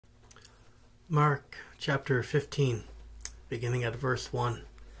Mark chapter 15, beginning at verse 1.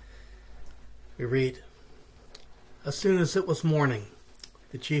 We read, As soon as it was morning,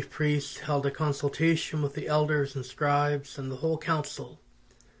 the chief priests held a consultation with the elders and scribes and the whole council.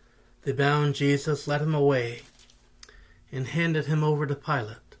 They bound Jesus, led him away, and handed him over to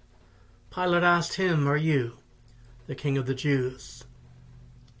Pilate. Pilate asked him, Are you the king of the Jews?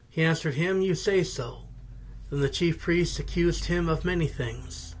 He answered him, You say so. Then the chief priests accused him of many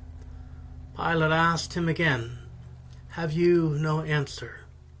things. Pilate asked him again, Have you no answer?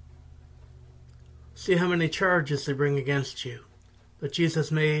 See how many charges they bring against you. But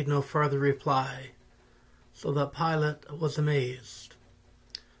Jesus made no further reply, so that Pilate was amazed.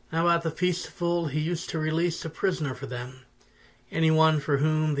 Now at the festival he used to release a prisoner for them, anyone for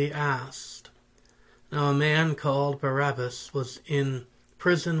whom they asked. Now a man called Barabbas was in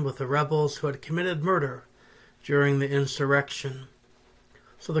prison with the rebels who had committed murder during the insurrection.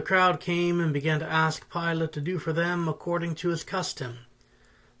 So the crowd came and began to ask Pilate to do for them according to his custom.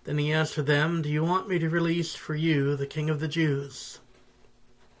 Then he answered them, Do you want me to release for you the king of the Jews?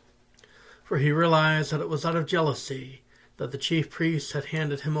 For he realized that it was out of jealousy that the chief priests had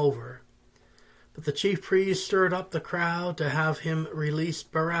handed him over. But the chief priests stirred up the crowd to have him release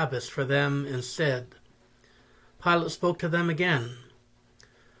Barabbas for them instead. Pilate spoke to them again.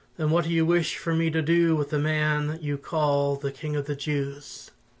 Then what do you wish for me to do with the man you call the king of the Jews?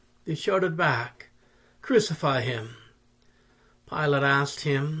 They shouted back, Crucify him. Pilate asked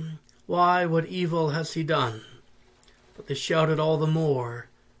him, Why, what evil has he done? But they shouted all the more,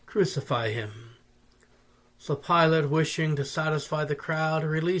 Crucify him. So Pilate, wishing to satisfy the crowd,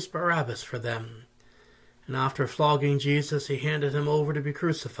 released Barabbas for them. And after flogging Jesus, he handed him over to be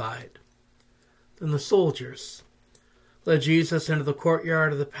crucified. Then the soldiers led Jesus into the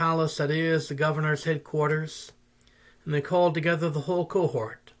courtyard of the palace, that is, the governor's headquarters, and they called together the whole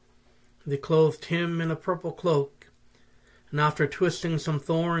cohort. They clothed him in a purple cloak, and after twisting some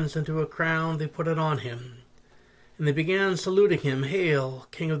thorns into a crown, they put it on him. And they began saluting him, Hail,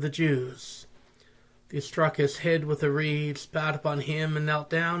 King of the Jews! They struck his head with a reed, spat upon him, and knelt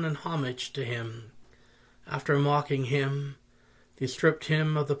down in homage to him. After mocking him, they stripped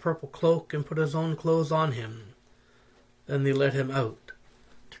him of the purple cloak and put his own clothes on him. Then they led him out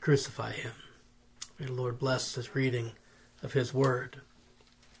to crucify him. May the Lord bless this reading of his word.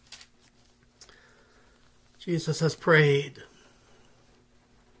 Jesus has prayed,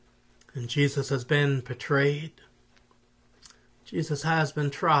 and Jesus has been betrayed. Jesus has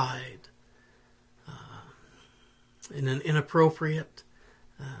been tried in an inappropriate,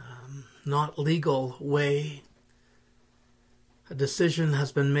 not legal way. A decision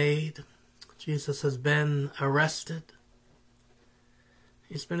has been made. Jesus has been arrested.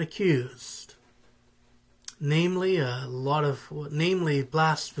 He's been accused, namely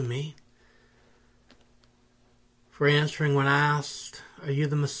blasphemy, for answering when asked, Are you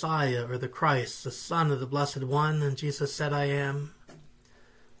the Messiah or the Christ, the Son of the Blessed One? And Jesus said, I am.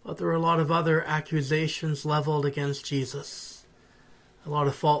 But there were a lot of other accusations leveled against Jesus, a lot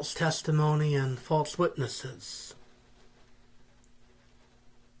of false testimony and false witnesses.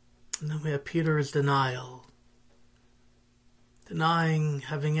 And then we have Peter's denial, denying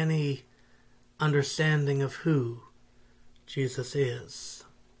having any understanding of who Jesus is.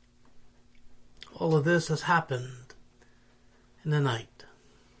 All of this has happened in the night.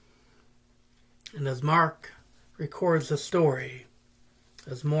 And as Mark records the story,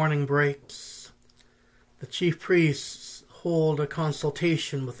 as morning breaks, the chief priests hold a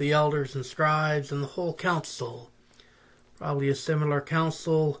consultation with the elders and scribes and the whole council, probably a similar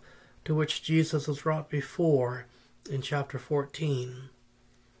council to which Jesus was brought before in chapter 14.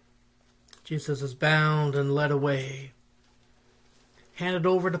 Jesus is bound and led away, handed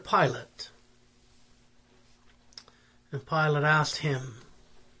over to Pilate. And Pilate asked him,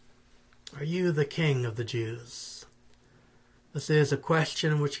 Are you the king of the Jews? This is a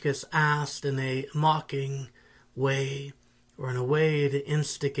question which gets asked in a mocking way, or in a way to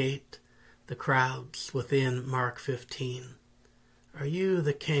instigate the crowds within Mark 15. Are you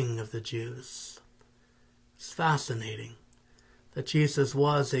the king of the Jews? It's fascinating that Jesus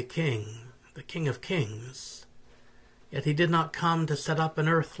was a king, the King of Kings, yet he did not come to set up an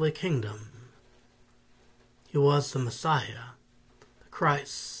earthly kingdom. He was the Messiah, the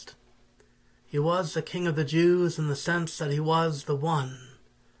Christ. He was the King of the Jews in the sense that he was the one,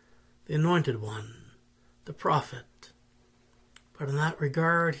 the anointed one, the prophet. But in that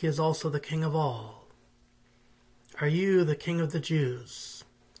regard, he is also the King of all. Are you the King of the Jews?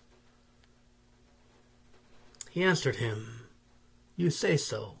 He answered him, You say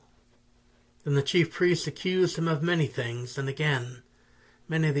so. Then the chief priests accused him of many things, and again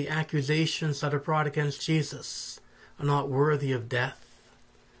many of the accusations that are brought against Jesus are not worthy of death.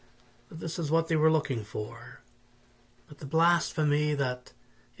 But this is what they were looking for. But the blasphemy that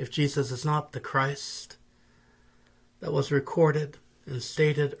if Jesus is not the Christ that was recorded and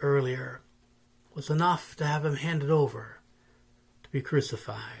stated earlier was enough to have him handed over to be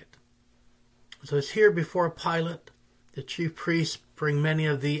crucified. So it's here before Pilate. The chief priests bring many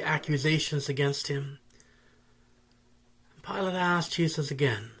of the accusations against him. And Pilate asked Jesus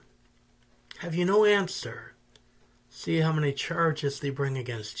again, "Have you no answer? See how many charges they bring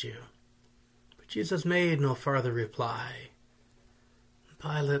against you." But Jesus made no further reply.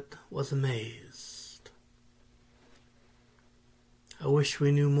 Pilate was amazed. I wish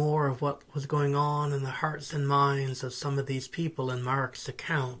we knew more of what was going on in the hearts and minds of some of these people in Mark's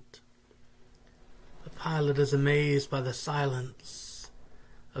account. But Pilate is amazed by the silence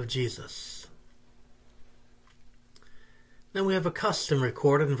of Jesus. Then we have a custom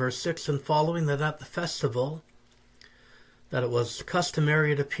recorded in verse 6 and following that at the festival, that it was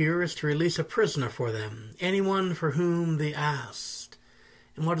customary, it appears, to release a prisoner for them, anyone for whom they asked.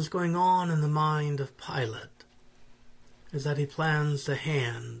 And what is going on in the mind of Pilate is that he plans to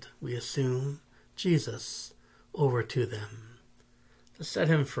hand, we assume, Jesus over to them, to set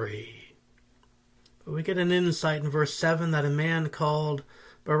him free. But we get an insight in verse 7 that a man called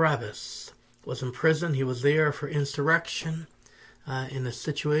Barabbas was in prison. He was there for insurrection in a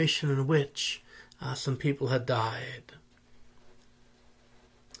situation in which some people had died.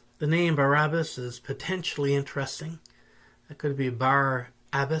 The name Barabbas is potentially interesting. It could be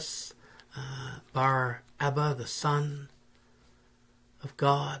Bar-Abbas, Bar-Abba, the son of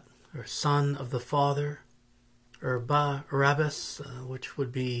God, or son of the Father, or Barabbas, which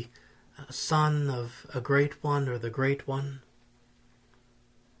would be son of a great one, or the great one.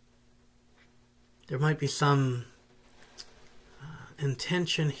 There might be some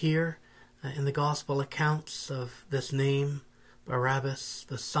intention here in the gospel accounts of this name, Barabbas,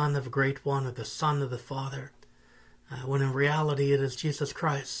 the son of a great one, or the son of the Father, when in reality it is Jesus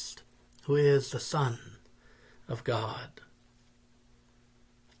Christ, who is the Son of God.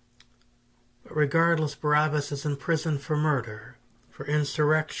 But regardless, Barabbas is in prison for murder, for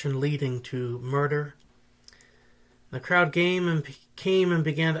insurrection leading to murder. The crowd came and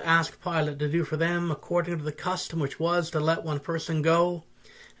began to ask Pilate to do for them according to the custom, which was to let one person go.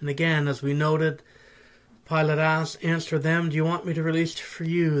 And again, as we noted, Pilate answered them, "Do you want me to release for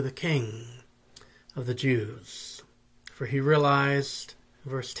you the King of the Jews?" For he realized,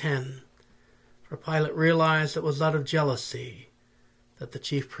 verse 10, for Pilate realized it was out of jealousy that the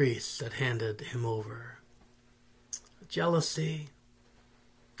chief priests had handed him over. Jealousy,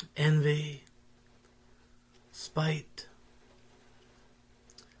 envy, spite.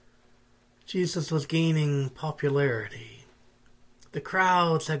 Jesus was gaining popularity. The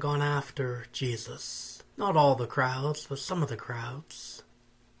crowds had gone after Jesus. Not all the crowds, but some of the crowds.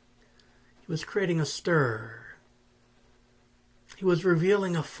 He was creating a stir. He was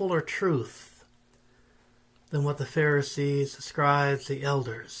revealing a fuller truth than what the Pharisees, the scribes, the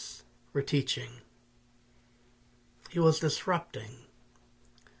elders were teaching. He was disrupting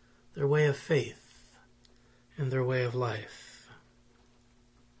their way of faith and their way of life.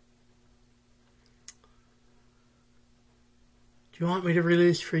 "Do you want me to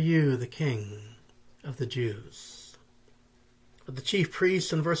release for you the King of the Jews?" But the chief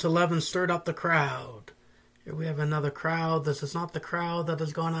priests in verse 11 stirred up the crowd. Here we have another crowd. This is not the crowd that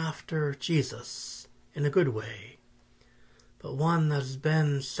has gone after Jesus in a good way, but one that has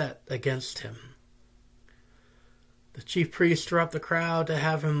been set against him. The chief priests stirred up the crowd to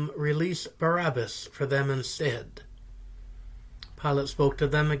have him release Barabbas for them instead. Pilate spoke to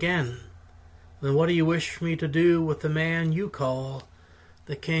them again. "Then what do you wish me to do with the man you call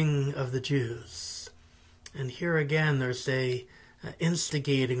the King of the Jews?" And here again there's a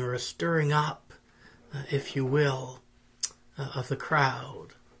instigating or a stirring up, if you will, of the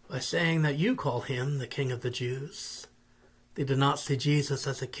crowd by saying that you call him the King of the Jews. They did not see Jesus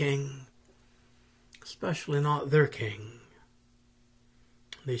as a king, especially not their king.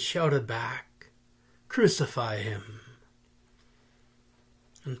 They shouted back, "Crucify him."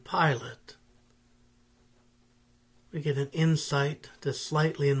 And Pilate, we get an insight just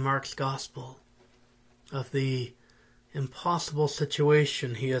slightly in Mark's Gospel of the impossible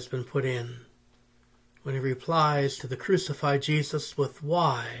situation he has been put in when he replies to the crucified Jesus with,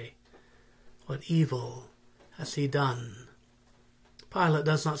 "Why? What evil has he done?" Pilate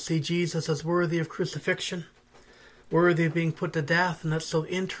does not see Jesus as worthy of crucifixion, worthy of being put to death, and that's so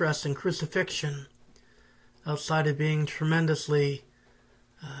interesting. Crucifixion, outside of being tremendously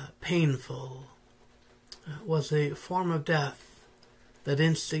painful, was a form of death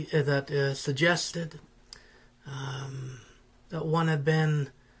that suggested that one had been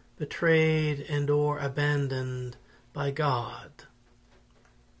betrayed and or abandoned by God.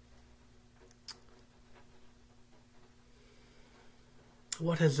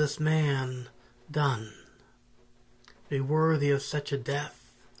 What has this man done to be worthy of such a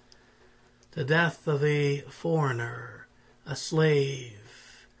death? The death of a foreigner, a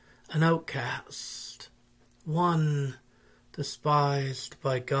slave, an outcast, one despised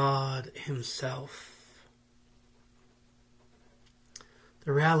by God himself.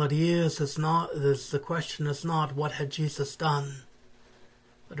 The reality is the question is not what had Jesus done,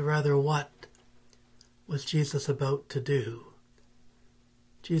 but rather what was Jesus about to do.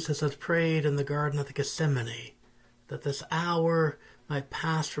 Jesus had prayed in the Garden of Gethsemane that this hour might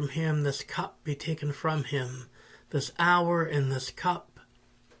pass from him, this cup be taken from him. This hour and this cup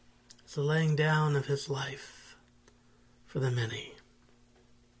is the laying down of his life for the many.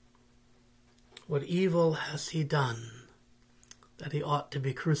 What evil has he done that he ought to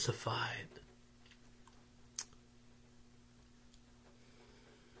be crucified?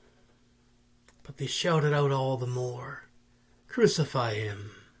 But they shouted out all the more, "Crucify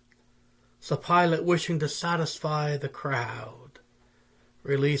him." So Pilate, wishing to satisfy the crowd,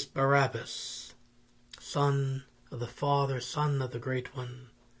 released Barabbas, son of the Father, son of the Great One,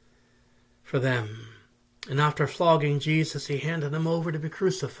 for them. And after flogging Jesus, he handed him over to be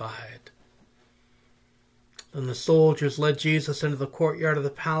crucified. Then the soldiers led Jesus into the courtyard of the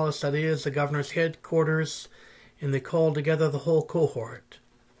palace, that is, the governor's headquarters, and they called together the whole cohort.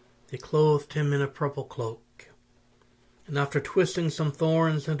 They clothed him in a purple cloak. And after twisting some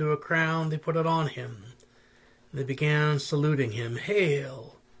thorns into a crown, they put it on him. And they began saluting him,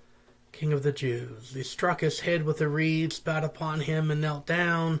 "Hail, King of the Jews." They struck his head with the reed, spat upon him, and knelt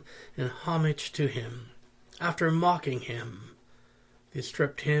down in homage to him. After mocking him, they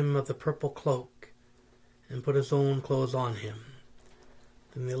stripped him of the purple cloak and put his own clothes on him.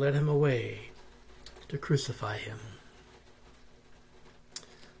 Then they led him away to crucify him.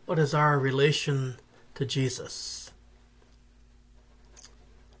 What is our relation to Jesus?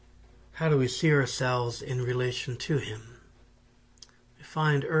 How do we see ourselves in relation to him? We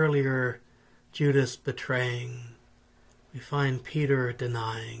find earlier Judas betraying. We find Peter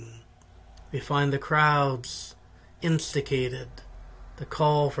denying. We find the crowds instigated the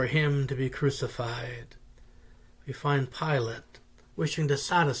call for him to be crucified. We find Pilate wishing to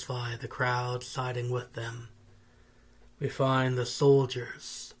satisfy the crowd, siding with them. We find the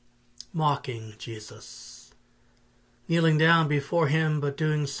soldiers mocking Jesus, kneeling down before him, but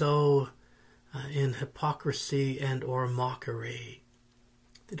doing so in hypocrisy and or mockery.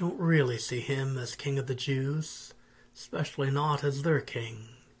 They don't really see him as King of the Jews, especially not as their king.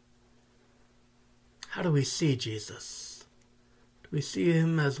 How do we see Jesus? Do we see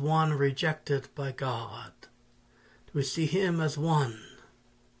him as one rejected by God? Do we see him as one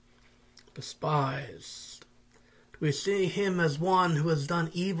despised? Do we see him as one who has done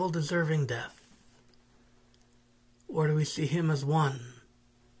evil, deserving death? Or do we see him as one,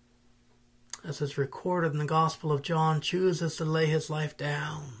 as is recorded in the Gospel of John, chooses to lay his life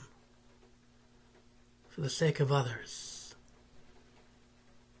down for the sake of others,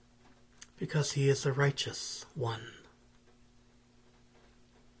 because he is the righteous one?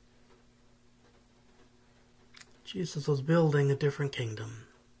 Jesus was building a different kingdom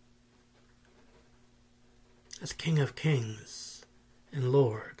as King of Kings and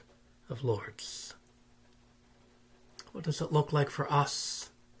Lord of Lords. What does it look like for us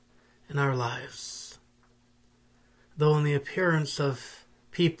in our lives? Though in the appearance of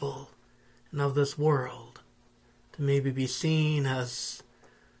people and of this world, to maybe be seen as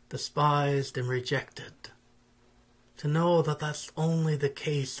despised and rejected, to know that that's only the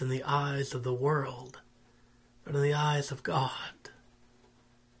case in the eyes of the world, but in the eyes of God,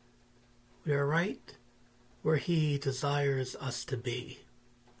 we are right where he desires us to be,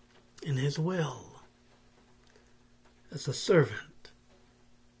 in his will, as a servant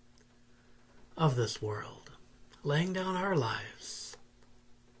of this world, laying down our lives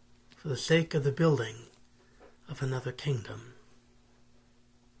for the sake of the building of another kingdom.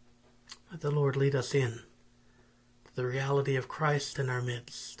 Let the Lord lead us in to the reality of Christ in our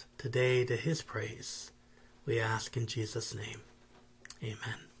midst today, to his praise, we ask in Jesus' name.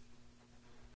 Amen.